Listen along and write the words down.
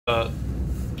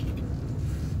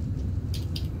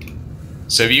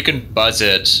So if you can buzz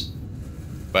it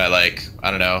by like,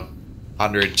 I don't know,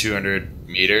 100, 200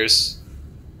 meters,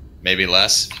 maybe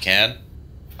less if you can,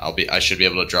 I should be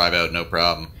able to drive out no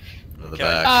problem to the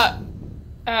back.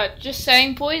 Just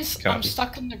saying, boys, Copy. I'm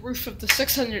stuck on the roof of the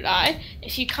 600i.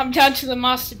 If you come down to the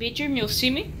master bedroom, you'll see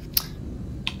me.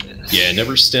 Yeah,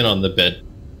 never stand on the bed.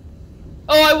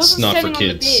 Oh, I wasn't not for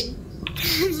standing on the bed.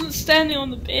 I wasn't standing on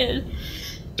the bed.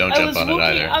 Don't jump on it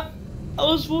either. I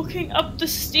was walking up the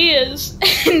stairs,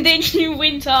 and then you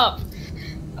went up.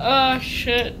 Oh,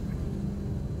 shit.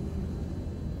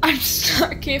 I'm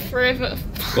stuck here forever.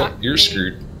 Well, Fuck you're me.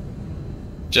 screwed.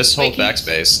 Just hold Wait, can you-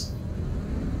 backspace.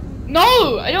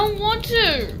 No, I don't want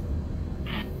to.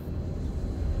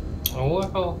 Oh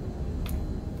well.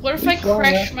 What if We I flying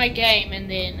crash out? my game and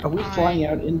then Are we flying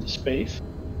out into space?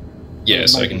 Yeah,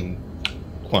 so I Might be. can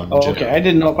quantum Oh, jump. okay. I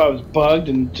didn't know if I was bugged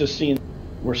and just seeing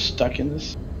we're stuck in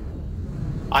this.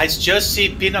 I just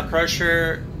see Peanut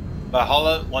Crusher,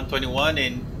 Valhalla 121,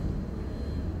 and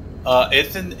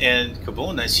Ethan and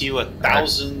Kaboom. I see you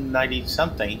 1,090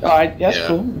 something. Oh, that's Yeah.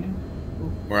 cool. Yeah.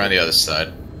 We're on the other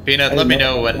side. Peanut, I let me didn't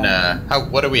know know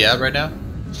when, what are we at right now? Can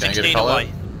I get a 16 call out?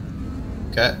 away.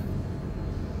 Okay.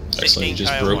 Excellent, you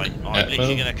just 16k broke away. I'm Atmo.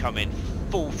 literally going to come in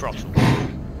full throttle.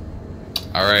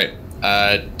 Alright.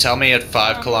 Tell me at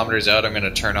 5 kilometers out, I'm going to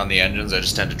turn on the engines. I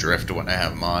just tend to drift when I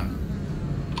have them on.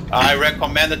 I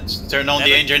recommend it to turn on the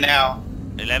 11. engine now.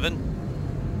 11.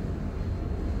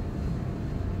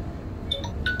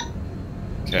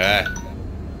 Okay.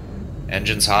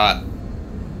 Engine's hot.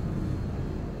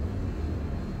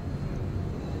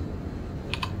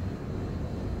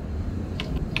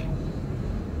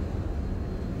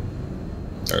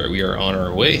 Alright, we are on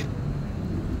our way.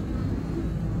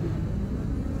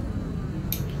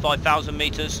 5,000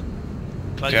 meters.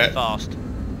 Closing Okay. fast.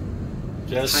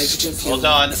 Just hold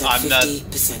on. I'm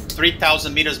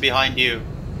 3,000 meters behind you.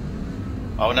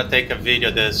 I want to take a video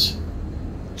of this.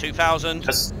 2,000.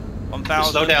 Just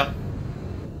 1,000. slow down.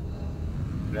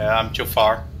 Yeah, I'm too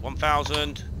far.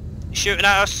 1,000. Shooting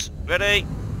at us. Ready?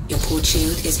 Your port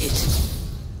shield is hit.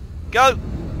 Go.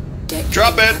 Deck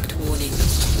Drop it. impact warning.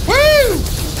 Woo!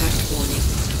 Impact warning.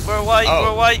 We're away. Oh.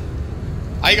 We're away.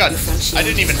 I got. Your front shield I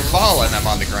didn't even is now fall and down. I'm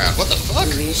on the ground. What the fuck?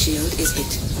 Your rear shield is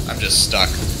hit. I'm just stuck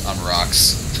on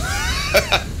rocks.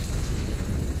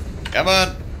 Come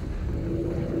on.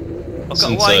 I got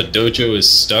Since away. Dojo is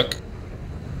stuck,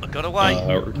 I got away.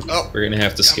 we're gonna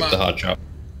have to skip on. the hot drop.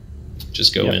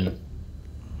 Just go Yep. in.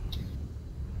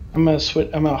 I'm gonna switch.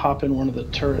 I'm gonna hop in one of the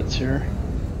turrets here.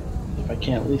 If I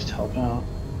can at least help out.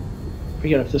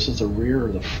 Forget if this is the rear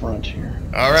or the front here.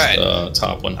 Alright.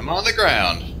 Top one. I'm on the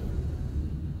ground.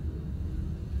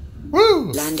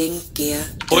 Woo! Landing gear.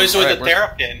 Boys with Alright, the we're-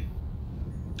 terrapin.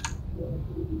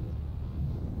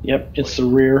 Yep, it's the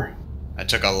rear. I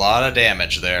took a lot of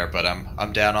damage there, but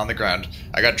I'm down on the ground.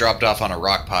 I got dropped off on a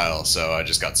rock pile, so I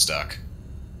just got stuck.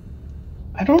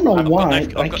 I don't know I've got why.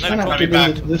 no- I I've got no cannot coming get back.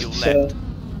 into this. You're left.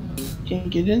 Can't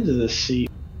get into this seat.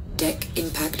 Deck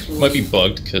impact warning. Might be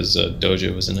bugged because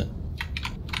Dojo was in it.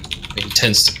 He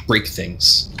tends to break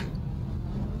things.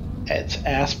 It's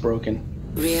ass broken.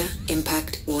 Rear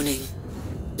impact warning.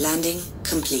 Landing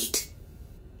complete.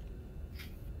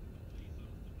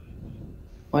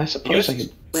 Well, I suppose I You're-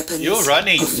 could. Weapons You're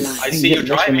running. offline. I I can see you get this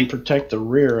one driving. and protect the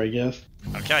rear, I guess.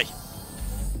 Okay.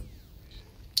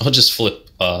 I'll just flip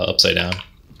upside down.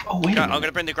 Oh wait. Okay, A I'm minute. going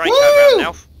to bring the grey cat round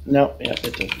now. No, yeah,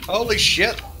 it did. Holy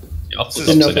shit! Yeah, I'll flip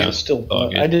Didn't know upside if it down. was still Oh,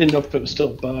 bugged. good. I didn't know if it was still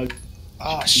bugged.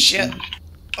 Oh shit!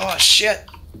 Oh shit!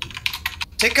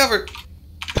 Take cover!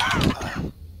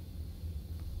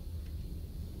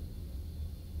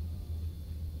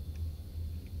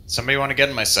 Somebody want to get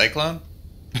in my cyclone?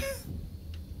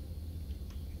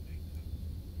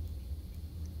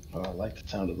 Oh, I like the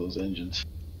sound of those engines.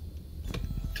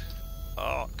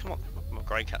 Oh, come on. My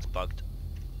grey cat's bugged.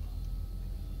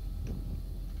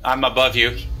 I'm above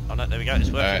you. Oh no, there we go. It's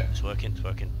working. Alright. It's working. It's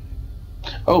working.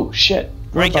 Oh shit!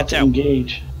 We're Break about it to down.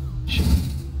 engage. Shit.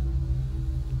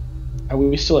 Are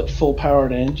we still at full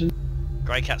powered engine?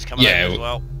 Grey cat's coming Yeah, over as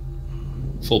well.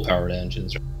 Full powered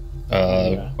engines.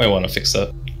 Yeah. Might want to fix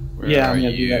that. Where Yeah, are I'm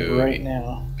gonna do that you, right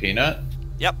now. Peanut?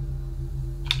 Yep.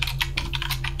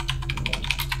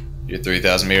 You're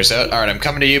 3,000 meters out. Alright, I'm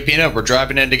coming to you, Peanut. We're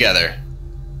driving in together.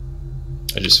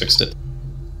 I just fixed it.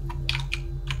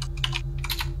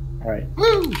 All right.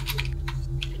 Woo!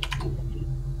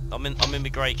 I'm in the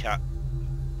grey cat.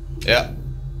 Yeah.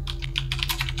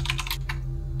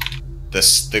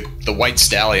 The white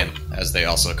stallion, as they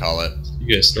also call it.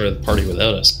 You guys started the party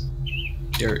without us.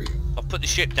 Gary. I've put the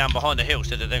ship down behind the hill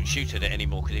so they don't shoot at it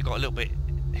anymore because it got a little bit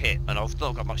hit, and I've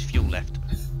not got much fuel left.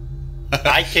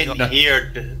 I can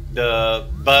hear the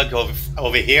bug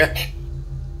over here.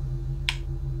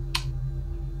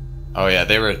 Oh yeah,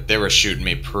 they were shooting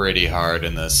me pretty hard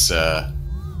in this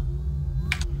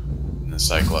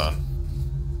cyclone.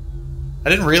 I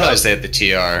didn't realize they had the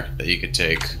TR that you could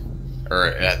take,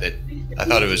 or I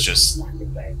thought it was just.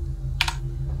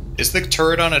 Is the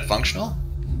turret on it functional?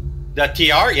 The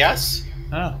TR, yes.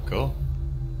 Oh, cool.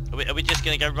 Are we just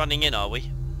gonna go running in? Are we?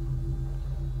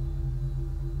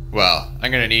 Well,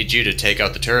 I'm gonna need you to take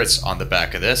out the turrets on the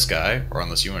back of this guy, or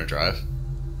unless you want to drive.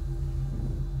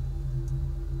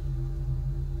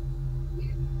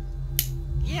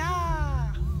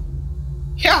 Yeah.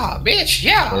 Yeah, bitch,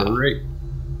 yeah! Alright.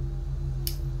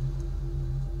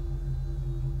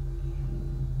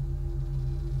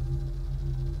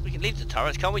 We can leave the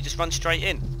turrets, can't we? Just run straight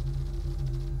in.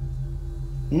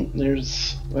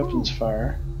 There's weapons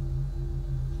fire.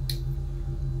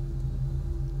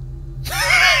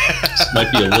 This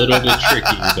might be a little bit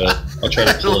tricky, but I'll try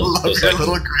to pull it. Close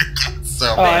little cricket.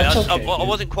 So Oh, Yeah, that's I okay.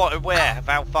 wasn't quite aware of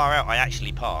how far out I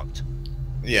actually parked.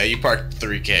 yeah, you parked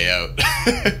 3K out.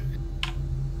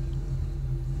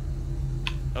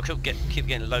 I keep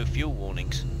getting low fuel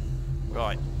warnings.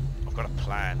 Right, I've got a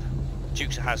plan.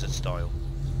 Dukes of Hazzard style.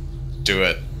 Do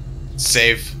it.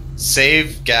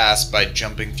 Save gas by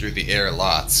jumping through the air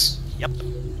lots. Yep.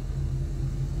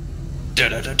 Da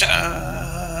da da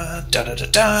da da da da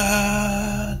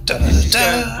da da Just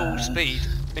da going full speed,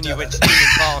 and you went steaming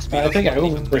past me. I think I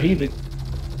overheated.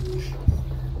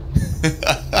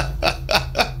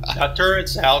 Now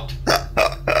turret's out.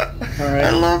 Alright. I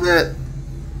love it.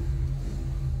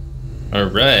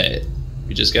 Alright.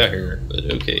 We just got here, but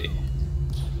okay.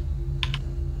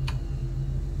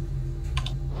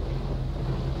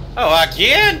 Oh,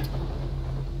 again?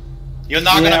 You're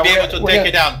not Yeah, gonna be we're- able to we're take gonna-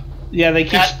 it down. Yeah, they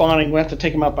keep That- spawning. We have to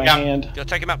take them out by Yeah. hand. You'll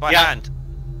take him out by Yeah. hand.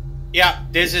 Yeah,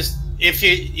 this is if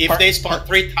they spawn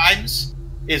 3 times,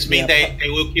 it means Yeah, they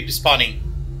will keep spawning.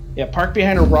 Yeah, park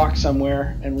behind a rock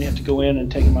somewhere, and we have to go in and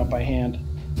take them out by hand.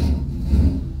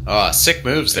 Oh, sick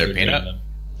moves there, Peanut.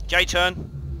 J turn.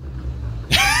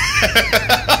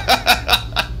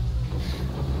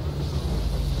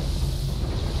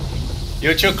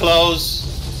 You're too close.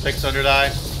 600i.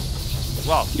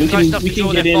 Well, We close can- enough we to can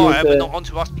draw get their in with fire, but the- not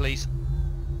onto us, please.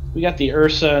 We got the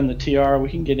Ursa and the TR. We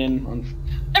can get in on.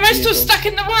 Am I still vehicles. stuck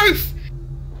in the roof?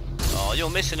 Oh, you're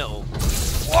missing it all.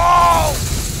 I'm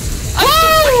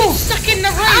still fucking stuck in the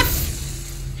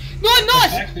roof! No, I'm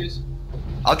not!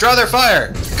 I'll draw their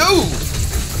fire. Go!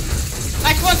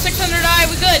 I come on, 600i,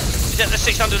 we're good. Is that the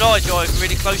 600i driving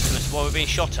really close to us while we're being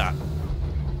shot at?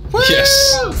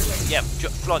 Yes! Yeah,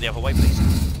 fly the other way, please.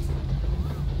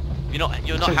 You're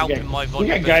not helping my We vulnerability.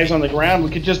 got guys on the ground. We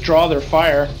could just draw their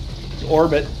fire,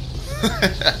 orbit.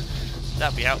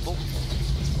 That'd be helpful.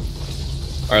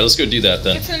 Alright, let's go do that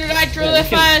then. 600i, drill Yeah, their we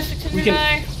can- fire, we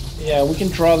 600i. Yeah, we can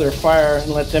draw their fire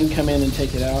and let them come in and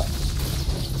take it out.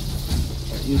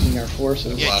 Using our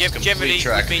forces. Yeah, Lost complete generally,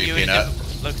 track of me, you, you, and Peanut.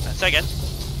 look, say again.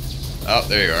 Oh,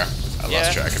 there you are. I Yeah.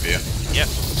 lost track of you. Yep.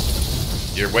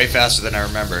 You're way faster than I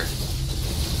remember.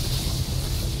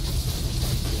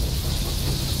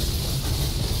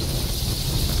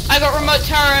 I got remote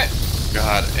turret.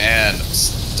 God, and I'm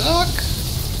stuck.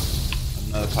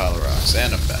 Another pile of rocks,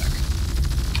 and I'm back.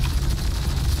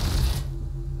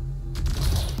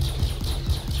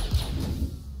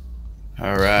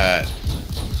 Alright.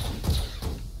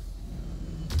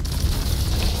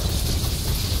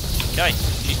 Okay,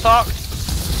 she's parked.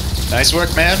 Nice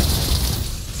work, man.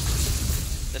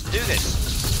 Let's do this.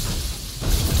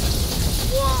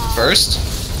 First.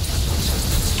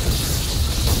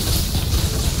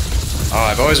 Oh,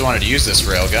 I've always wanted to use this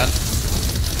railgun.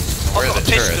 Where I've are got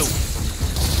the a pistol. turrets?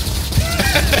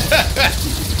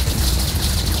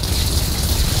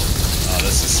 Oh,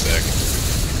 this is sick.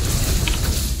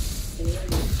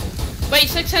 Wait,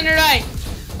 600i.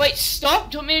 Wait,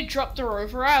 stop. Do you want me to drop the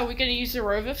rover out? Are we gonna use the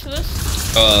rover for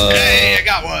this? Hey, I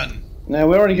got one! No,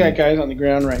 we already got guys on the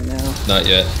ground right now. Not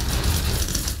yet.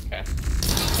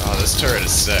 Oh, this turret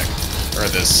is sick. Or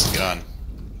this gun.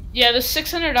 Yeah, the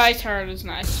 600i turret is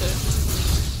nice too.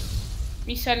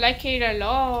 Miss, I like it a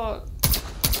lot. I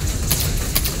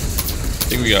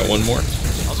think we got one more.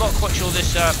 I'm not quite sure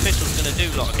this pistol's going to do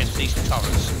a lot against these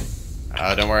turrets.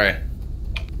 Don't worry.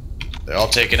 They're all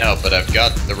taken out, but I've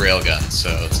got the railgun, so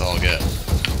it's all good.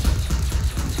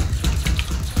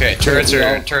 Okay, turrets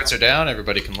are down.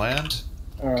 Everybody can land.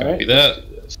 Alright. Copy that.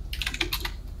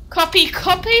 Copy,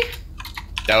 copy.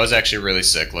 That was actually really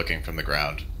sick looking from the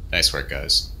ground. Nice work,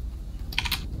 guys.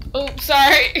 Oh,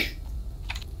 sorry.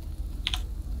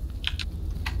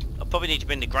 probably need to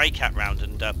bring the grey cat round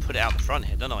and put it out the front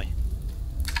here, don't I?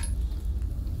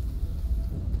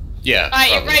 Yeah.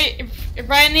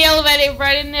 Right in the elevator.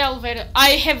 Right in the elevator.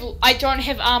 I don't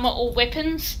have armor or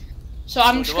weapons, so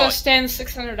I'm just gonna stand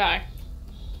 600i.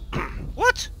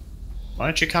 What? Why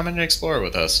don't you come in and explore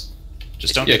with us?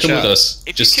 Just don't Yeah, get come shot. with us.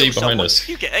 If Just you stay kill behind someone, us.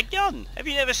 you get a gun. Have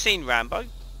you never seen Rambo?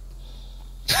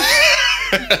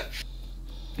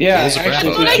 Yeah, Rules of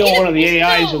actually, if Rambo. you kill one of the Let's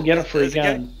AIs, go. you'll get a free There's a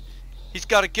gun. He's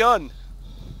got a gun.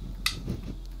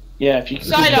 Yeah, if you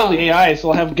Side kill on. the AIs,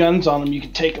 they'll have guns on them. You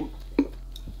can take them.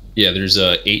 Yeah, there's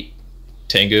 8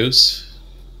 tangos.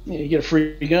 Yeah, you get a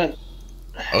free gun.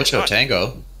 Ocho Right.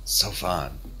 Tango. So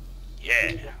fun.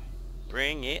 Yeah.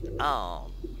 Bring it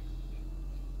on.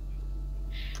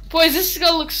 Boys, this is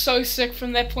gonna look so sick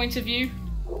from their point of view.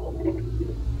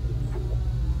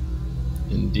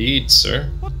 Indeed, sir.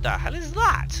 What the hell is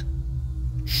that?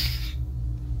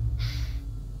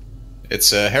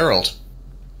 It's a Herald.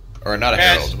 Or not a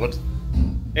Yes. Herald. What?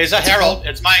 It's a Herald.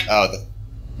 It's mine.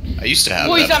 I used to have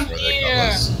Boys, that I'm before they here.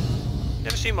 got those.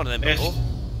 Never seen one of them It's- before.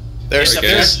 It's a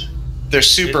They're Fer-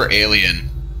 super alien.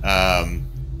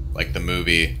 Like the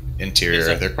movie interior. Is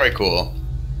it- They're quite cool.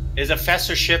 It's a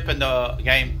faster ship in the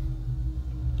game.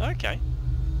 Okay.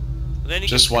 Are there any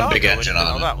Just good one big cargo or engine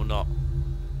anything on like it. that or not?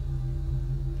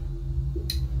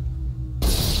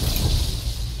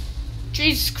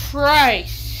 Jesus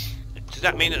Christ. Does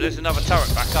that mean that there's another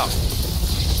turret back up?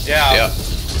 Yeah. Yeah.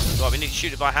 Right, we need to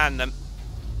shoot it by hand then.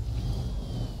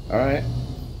 All right.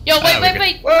 Yo,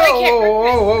 wait. Whoa, whoa,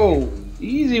 whoa, whoa!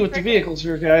 Easy with the vehicles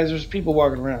here, guys. There's people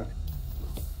walking around.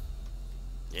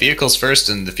 Vehicles first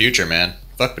in the future, man.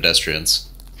 Fuck pedestrians.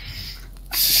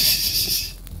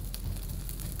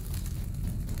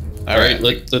 Alright,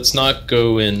 let's not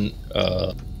go in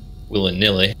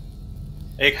willy-nilly.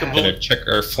 Hey, We're gonna Kaboom. check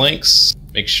our flanks,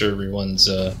 make sure everyone's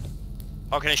I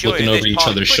can assure looking you over this each part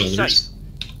other's is pretty shoulders. safe.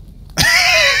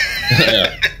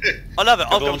 Yeah. I love it.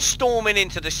 I've Kaboom. gone storming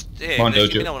into this. Here, Come on, there's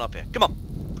Dojo. no one up here. Come on.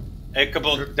 Hey,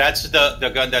 Kaboom. That's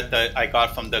the gun that I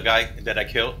got from the guy that I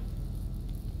killed.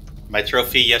 My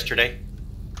trophy yesterday.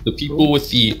 The people with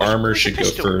the armor should go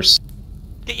Pistol. first.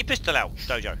 Get your pistol out,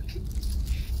 Dojo.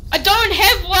 I don't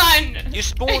have one! You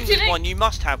spawned with didn't- one. You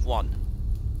must have one.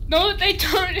 No, they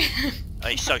don't.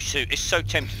 It's so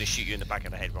tempting to shoot you in the back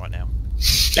of the head right now.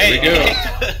 There we go.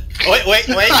 wait.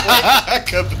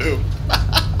 Kaboom.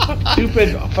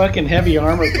 Stupid fucking heavy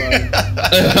armor bug.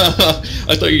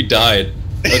 I thought you died.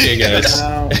 Okay, guys.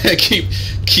 No.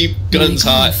 keep guns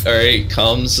hot. All right,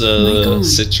 comms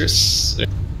citrus.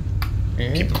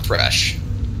 Keep them fresh.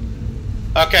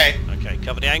 Okay, Okay,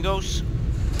 cover the angles.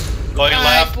 going Alright,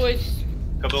 left. boys.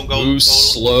 Kaboom, go. Move go.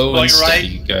 slow Going and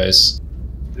steady, right. guys.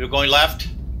 You're going left.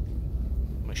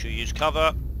 Make sure you use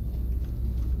cover.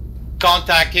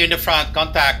 Contact here in the front.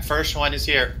 Contact. First one is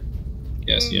here.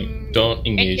 Yes, yeah. Don't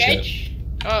engage yet. Engage?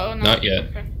 Oh, no. Not yet.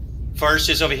 Okay. First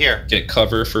is over here. Get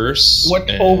cover first. What's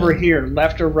and- over here,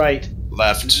 left or right?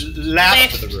 Left.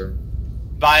 Left To the room.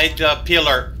 by the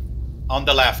pillar on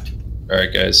the left. All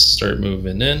right, guys, start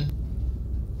moving in.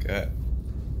 Okay.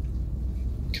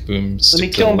 Kaboom. Let Stick me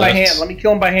to kill the him by left. hand. Let me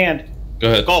kill him by hand. Go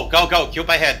ahead. Go. Kill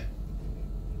by head.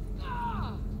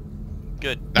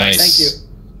 Good. Nice. Thank you.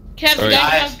 Can I have the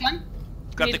Alright. gun? Can I have the gun?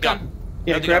 Grab Need the gun.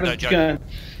 Yeah, Grab the grab gun, his Dojo. gun.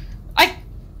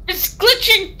 It's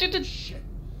glitching! Dude,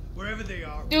 Wherever they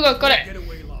are, you go, got it. get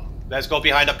away long. Let's go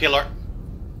behind the pillar.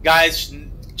 Guys,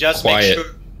 just Quiet. make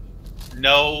sure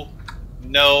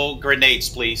no grenades,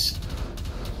 please.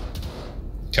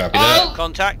 Copy that. Oh,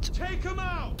 Contact. Take them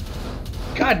out.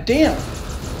 God damn.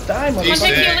 Die, contact to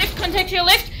motherfucker. your left, contact to your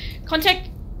left. Contact.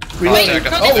 Reloading. Wait,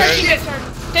 Contact no, up the that's our stairs. teammate,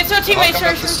 sorry. That's our I'll teammate, come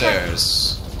sorry, up the sorry.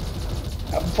 stairs.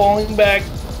 I'm falling back.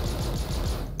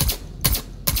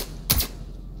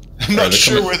 I'm Are not they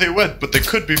sure coming- where they went, but they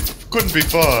couldn't be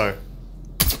far.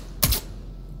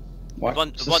 Watch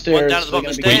One the down stairs. at the bottom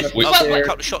of the They're gonna stairs. be Wait, going I'll up put a there.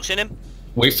 couple of shots in him.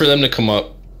 Wait for them to come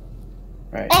up.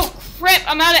 Right. Oh crap,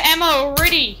 I'm out of ammo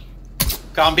already.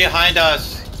 Come behind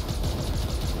us.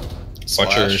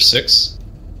 Watcher Slash. 6.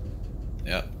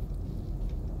 Yeah.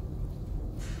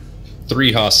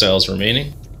 3 hostiles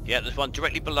remaining. Yeah, there's one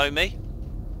directly below me.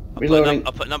 Reloading.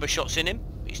 I'll put a number of shots in him.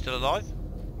 He's still alive.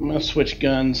 I'm gonna switch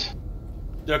guns.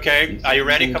 Okay, are you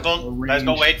ready, Kaboom? Range. Let's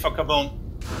go wait for Kaboom.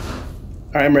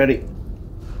 Alright, I'm ready.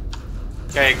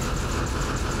 Okay,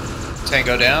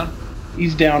 Tango down.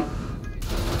 He's down.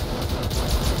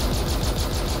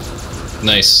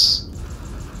 Nice.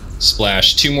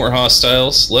 Splash. 2 more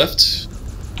hostiles left.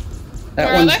 That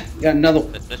Where are one's they? got another.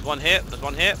 There's one here. There's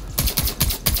one here.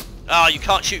 Ah, you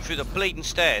can't shoot through the bleeding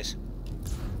stairs.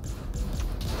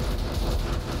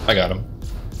 I got him.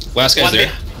 Last guy's one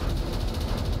there.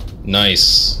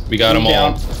 Nice. We got them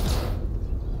all.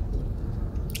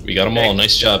 We got them all.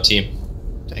 Nice job, team.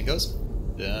 Tango's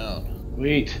down.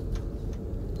 Wait.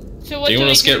 So what Do anyone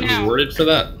else get now? rewarded for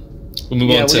that? We'll move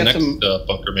Yeah, on to we the got next some-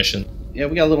 bunker mission. Yeah,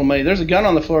 we got a little money. There's a gun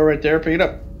on the floor right there. Pick it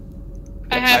up.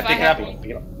 I have. Pick it up.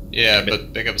 Pick it up. Yeah,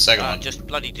 but pick up a second one. Just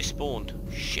bloody despawned.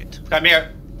 Shit. Come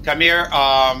here. Come here.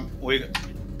 We.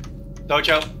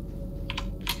 Dojo.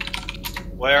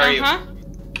 Where are you? Uh-huh.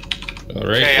 All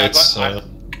right, Okay, let's.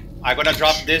 I'm gonna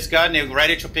drop this gun. You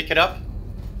ready to pick it up?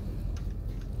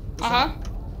 Uh-huh.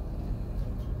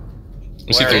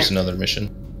 Let's see if Where- there's another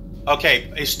mission.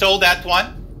 Okay, you stole that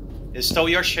one. You stole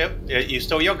your ship. You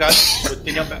stole your gun. Put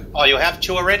in your back. Oh, you have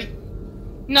two already?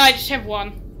 No, I just have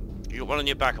one. You got one on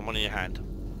your back and one in your hand.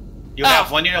 You Oh.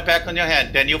 have one in your back on your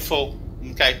hand. Then you full.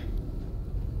 Okay.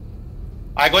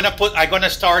 I'm gonna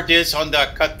start this on the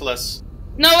cutlass.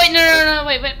 No, wait, no,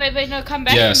 wait, no, come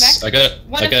back, Yes, come back.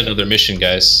 I got another mission,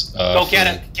 guys. Go get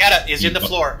for- it. Get it. It's in the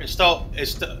floor.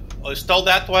 Stole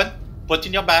that one. Put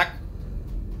in your back.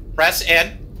 Press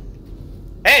N.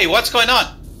 Hey, what's going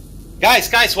on?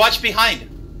 Guys, watch behind.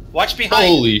 Watch behind.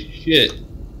 Holy shit!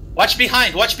 Watch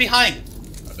behind. Watch behind.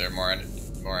 Are there more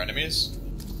enemies?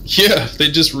 Yeah,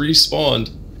 they just respawned.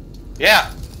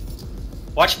 Yeah.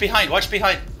 Watch behind. Watch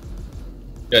behind.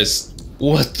 Guys,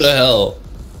 what the hell?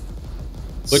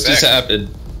 What just Sick. happened?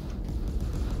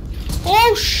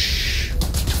 Oh, shh.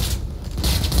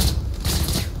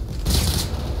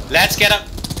 Let's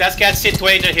get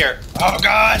situated here. Oh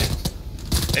God!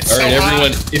 It's All so right,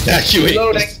 everyone, hot. evacuate.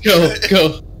 Reloading. Let's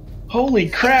go. Holy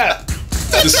crap!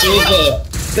 De Silva,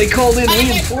 They called in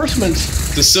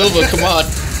reinforcements. De Silva, come on.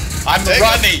 I'm Take it.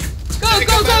 running. Go.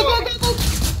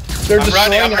 They're I'm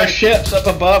destroying running, I'm our running. ships up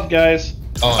above, guys.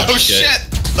 Oh, Oh shit!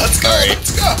 Let's go! All right.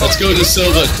 Let's go! Let's go, De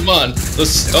Silva. Come on.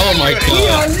 Let's. Oh my We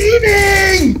are god.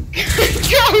 leaving!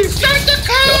 Go, start the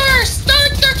car!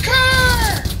 Start the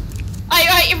car!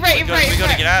 We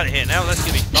gotta get out of here now. That's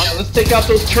gonna be fun. Yeah, let's take out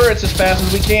those turrets as fast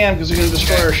as we can because they're going to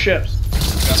destroy our ships.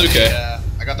 That's okay. Yeah,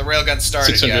 I got the railgun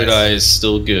started, 600 guys. eyes,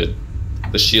 still good.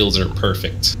 The shields are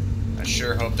perfect. I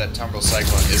sure hope that Tumble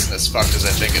Cyclone isn't as fucked as I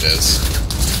think it is.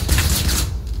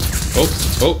 Oh.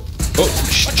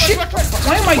 Shit!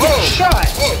 Why am I getting Whoa. shot?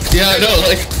 Whoa! Yeah, I know,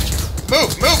 like.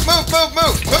 Move!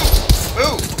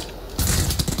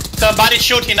 Somebody's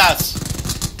shooting us.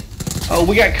 Oh,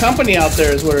 we got company out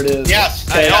there is what it is. Yes.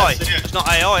 Okay. AI. Yes, it is. It's not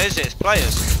AI, is it? It's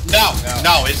players. No,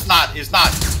 it's not. It's not.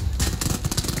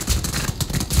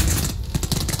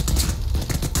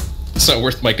 It's not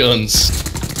worth my guns.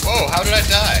 Whoa, how did I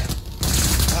die?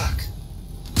 Fuck.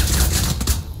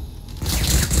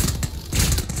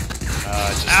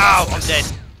 Ow! I'm dead.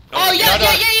 Oh, yeah,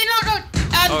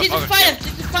 No. This is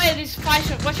okay. this is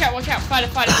fighter. Watch out, fighter.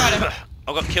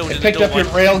 I got killed I in the picked up your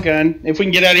doorway. rail gun. If we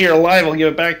can get out of here alive, I'll give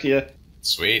it back to you.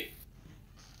 Sweet.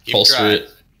 Keep Holster trying. it.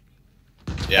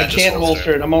 Yeah, I can't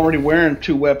holster it. I'm already wearing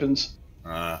 2 weapons.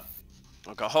 I've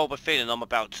got a horrible feeling I'm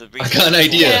about to reach. I got an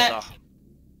idea. Yeah.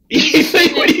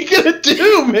 Ethan, what are you gonna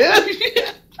do, man?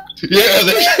 Yeah,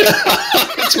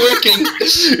 it's working.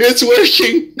 It's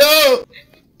working. No.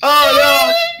 Oh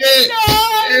no! Shit.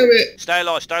 Damn it! Stay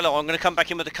alive. I'm gonna come back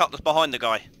in with the cutlass behind the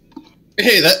guy.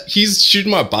 Hey, he's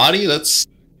shooting my body. That's.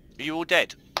 Are you all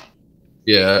dead?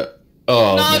 Yeah.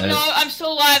 Oh man. No, I'm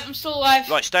still alive.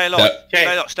 Right, stay alive. Okay.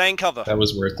 Stay alive. Stay in cover. That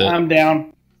was worth it. I'm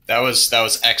down. That was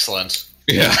excellent.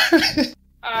 Yeah.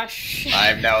 Ah, shit.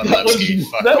 I'm now in That Levski.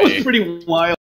 Fuck was me. pretty wild.